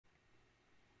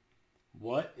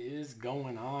What is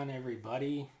going on,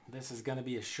 everybody? This is going to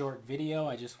be a short video.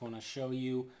 I just want to show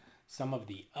you some of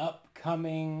the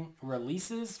upcoming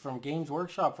releases from Games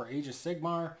Workshop for Age of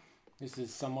Sigmar. This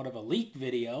is somewhat of a leaked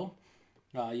video.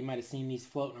 You might have seen these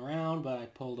floating around, but I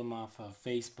pulled them off of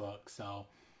Facebook. So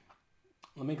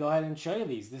let me go ahead and show you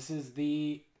these. This is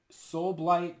the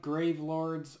Soulblight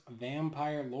Gravelord's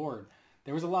Vampire Lord.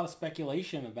 There was a lot of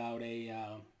speculation about a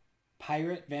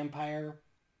pirate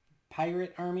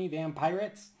army,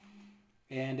 Vampirates,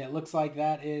 and it looks like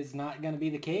that is not going to be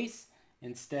the case.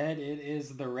 Instead, it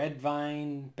is the Red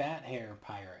Vine Bat Hair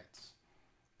Pirates,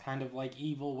 kind of like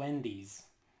Evil Wendy's.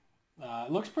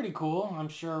 It looks pretty cool. I'm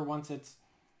sure once it's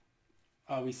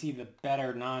we see the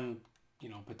better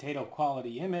potato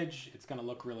quality image, it's going to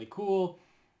look really cool.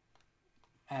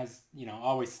 As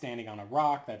always standing on a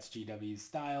rock. That's GW's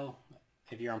style.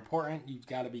 If you're important, you've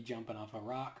got to be jumping off a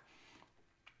rock.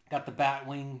 Got the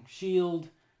Batwing shield,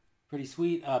 pretty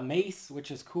sweet. Mace,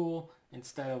 which is cool,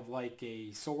 instead of like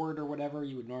a sword or whatever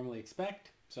you would normally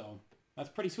expect. So that's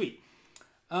pretty sweet.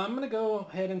 I'm going to go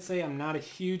ahead and say I'm not a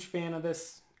huge fan of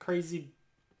this crazy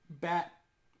bat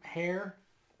hair.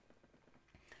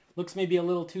 Looks maybe a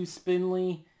little too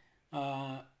spindly,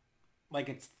 like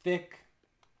it's thick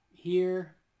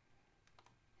here.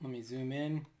 Let me zoom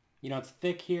in. It's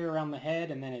thick here around the head,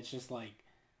 and then it's just like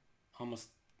almost...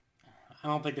 I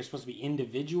don't think they're supposed to be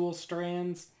individual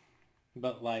strands,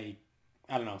 but like,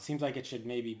 I don't know. It seems like it should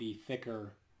maybe be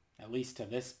thicker, at least to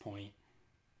this point,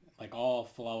 like all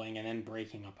flowing and then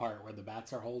breaking apart where the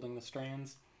bats are holding the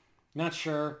strands. Not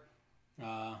sure.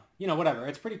 Whatever.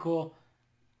 It's pretty cool.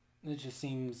 It just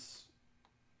seems,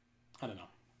 I don't know.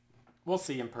 We'll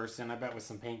see in person. I bet with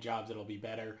some paint jobs it'll be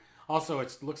better. Also,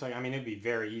 it looks like, it'd be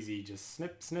very easy. Just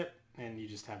snip, snip, and you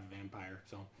just have a vampire.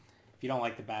 So if you don't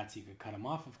like the bats, you could cut them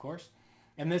off, of course.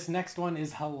 And this next one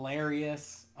is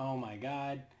hilarious. Oh my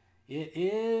god. It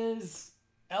is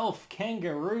Elf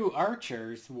Kangaroo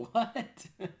Archers. What?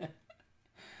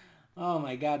 Oh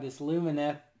my god, this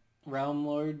Lumineth Realm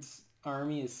Lord's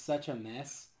army is such a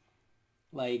mess.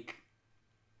 Like,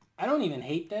 I don't even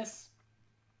hate this.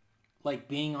 Like,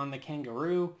 being on the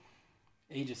Kangaroo,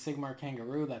 Age of Sigmar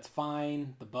Kangaroo, that's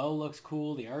fine. The bow looks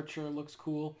cool. The archer looks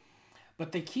cool.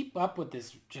 But they keep up with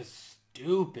this just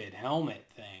stupid helmet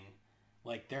thing.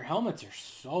 Like, their helmets are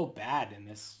so bad in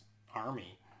this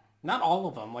army. Not all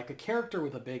of them. Like, a character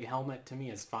with a big helmet to me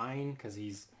is fine because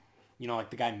he's, like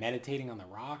the guy meditating on the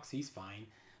rocks, he's fine.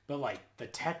 But, like, the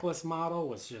techless model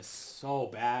was just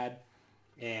so bad.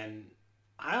 And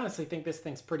I honestly think this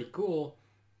thing's pretty cool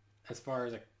as far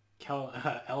as a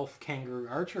elf kangaroo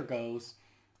archer goes.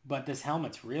 But this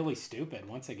helmet's really stupid.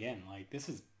 Once again, like, this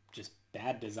is just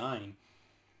bad design.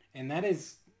 And that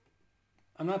is,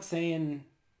 I'm not saying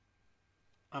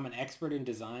I'm an expert in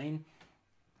design,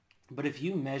 but if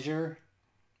you measure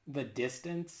the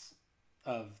distance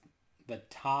of the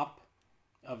top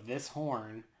of this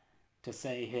horn to,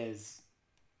 say, his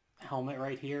helmet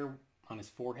right here on his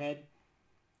forehead,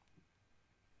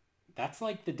 that's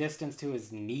like the distance to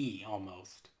his knee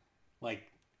almost.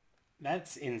 Like,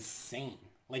 that's insane.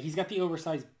 Like, he's got the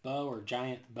oversized bow or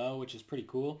giant bow, which is pretty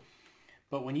cool.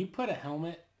 But when you put a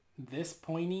helmet this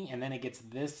pointy and then it gets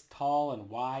this tall and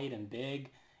wide and big,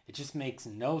 it just makes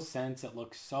no sense. It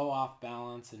looks so off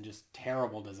balance and just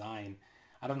terrible design.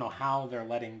 I don't know how they're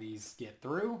letting these get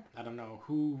through. I don't know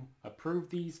who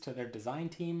approved these to their design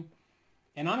team.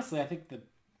 And honestly, I think the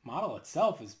model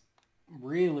itself is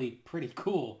really pretty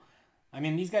cool.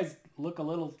 These guys look a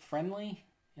little friendly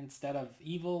instead of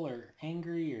evil or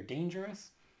angry or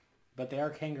dangerous. But they are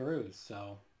kangaroos,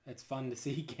 so it's fun to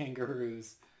see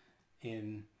kangaroos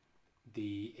in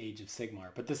the Age of Sigmar.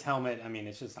 But this helmet,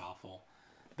 it's just awful.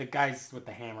 The guys with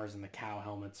the hammers and the cow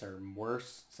helmets are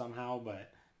worse somehow,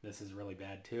 but this is really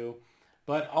bad too.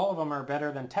 But all of them are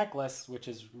better than Techless, which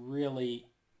is really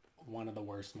one of the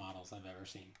worst models I've ever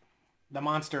seen. The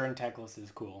monster in Techless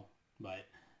is cool, but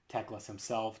Techless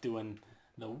himself doing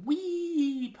the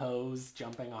wee pose,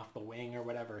 jumping off the wing or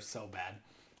whatever, is so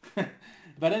bad.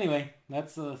 But anyway,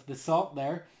 that's the salt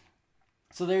there.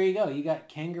 So there you go. You got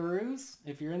kangaroos,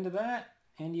 if you're into that,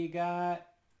 and you got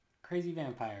crazy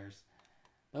vampires.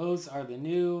 Those are the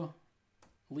new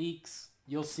leaks.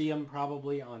 You'll see them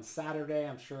probably on Saturday.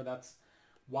 I'm sure that's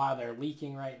why they're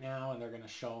leaking right now, and they're going to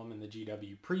show them in the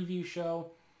GW preview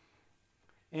show.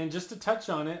 And just to touch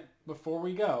on it before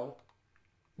we go,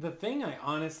 the thing I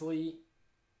honestly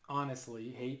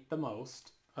hate the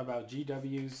most about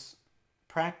GW's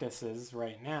practices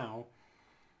right now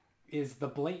is the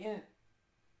blatant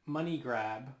money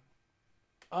grab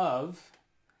of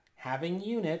having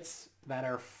units that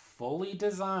are fully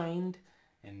designed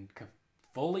and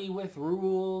fully with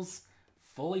rules,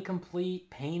 fully complete,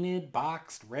 painted,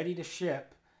 boxed, ready to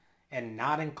ship, and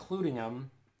not including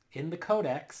them in the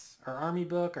codex or army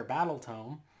book or battle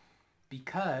tome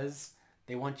because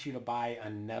they want you to buy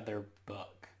another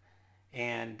book.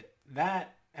 And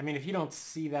that, I mean, if you don't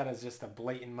see that as just a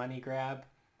blatant money grab,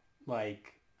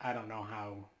 like, I don't know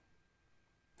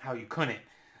how you couldn't.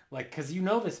 Like, because you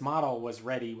know this model was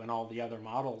ready when all the other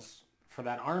models for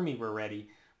that army were ready.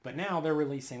 But now they're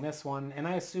releasing this one. And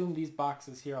I assume these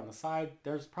boxes here on the side,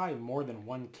 there's probably more than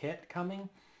one kit coming.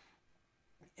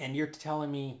 And you're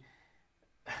telling me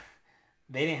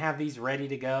they didn't have these ready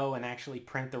to go and actually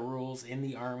print the rules in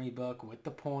the army book with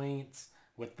the points,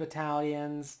 with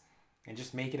battalions, and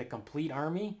just make it a complete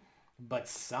army. But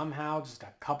somehow, just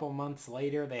a couple months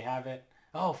later, they have it.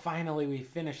 Oh, finally we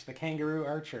finished the Kangaroo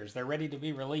archers. They're ready to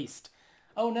be released.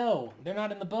 Oh no, they're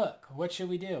not in the book. What should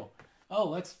we do? Oh,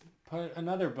 let's put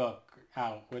another book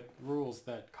out with rules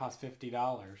that cost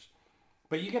 $50.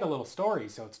 But you get a little story,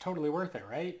 so it's totally worth it,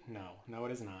 right? No,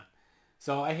 it is not.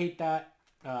 So I hate that.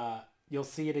 You'll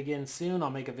see it again soon. I'll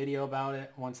make a video about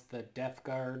it once the Death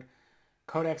Guard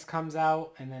Codex comes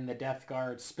out, and then the Death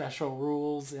Guard special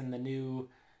rules in the new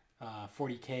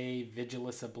 40k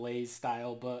Vigilus Ablaze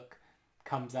style book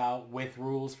comes out with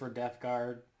rules for Death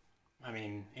Guard. I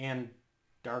mean, and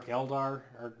Dark Eldar,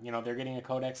 or they're getting a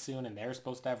codex soon, and they're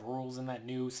supposed to have rules in that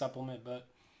new supplement book.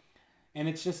 And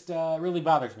it's just really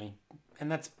bothers me.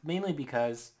 And that's mainly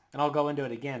because, and I'll go into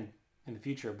it again in the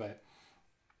future, but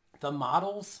the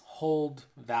models hold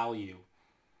value.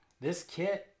 This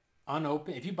kit,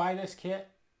 unopened, if you buy this kit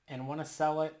and want to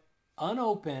sell it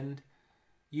unopened,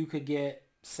 you could get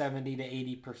 70 to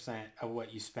 80% of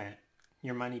what you spent.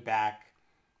 Your money back,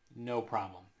 no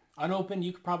problem. Unopened,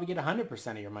 you could probably get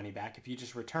 100% of your money back if you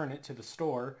just return it to the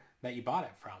store that you bought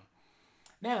it from.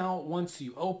 Now, once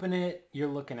you open it, you're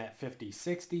looking at 50,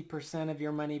 60% of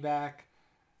your money back.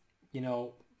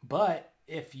 But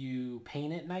if you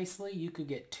paint it nicely, you could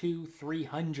get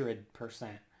 200-300%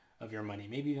 of your money,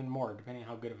 maybe even more, depending on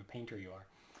how good of a painter you are.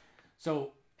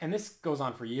 So, and this goes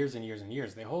on for years and years and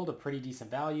years. They hold a pretty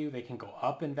decent value. They can go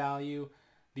up in value.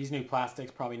 These new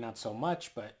plastics, probably not so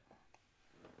much, but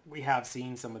we have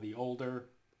seen some of the older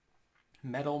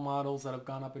metal models that have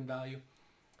gone up in value.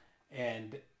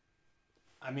 And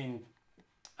I mean,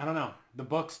 I don't know. The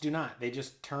books do not. They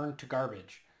just turn to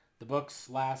garbage. The books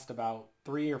last about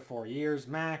 3 or 4 years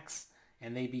max,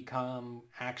 and they become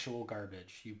actual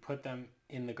garbage. You put them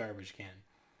in the garbage can.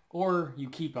 Or you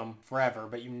keep them forever,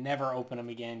 but you never open them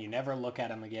again. You never look at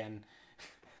them again.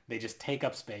 They just take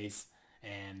up space.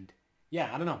 And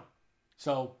yeah, I don't know.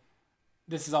 So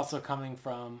this is also coming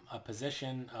from a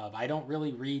position of I don't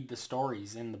really read the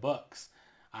stories in the books.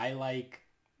 I like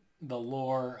the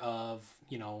lore of,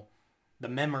 the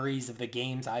memories of the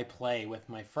games I play with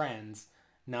my friends,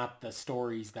 not the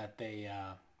stories that they,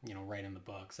 write in the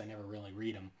books. I never really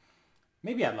read them.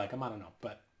 Maybe I'd like them, I don't know.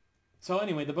 But so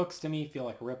anyway, the books to me feel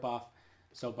like a ripoff.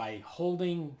 So by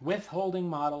withholding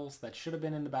models that should have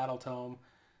been in the battle tome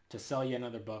to sell you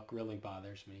another book really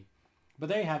bothers me. But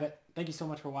there you have it. Thank you so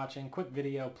much for watching. Quick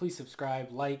video. Please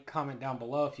subscribe, like, comment down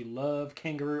below if you love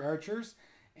Kangaroo archers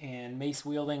and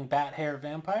mace-wielding bat-hair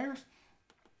vampires.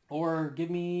 Or give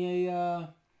me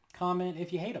a comment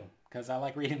if you hate them, because I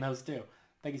like reading those too.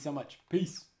 Thank you so much.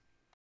 Peace.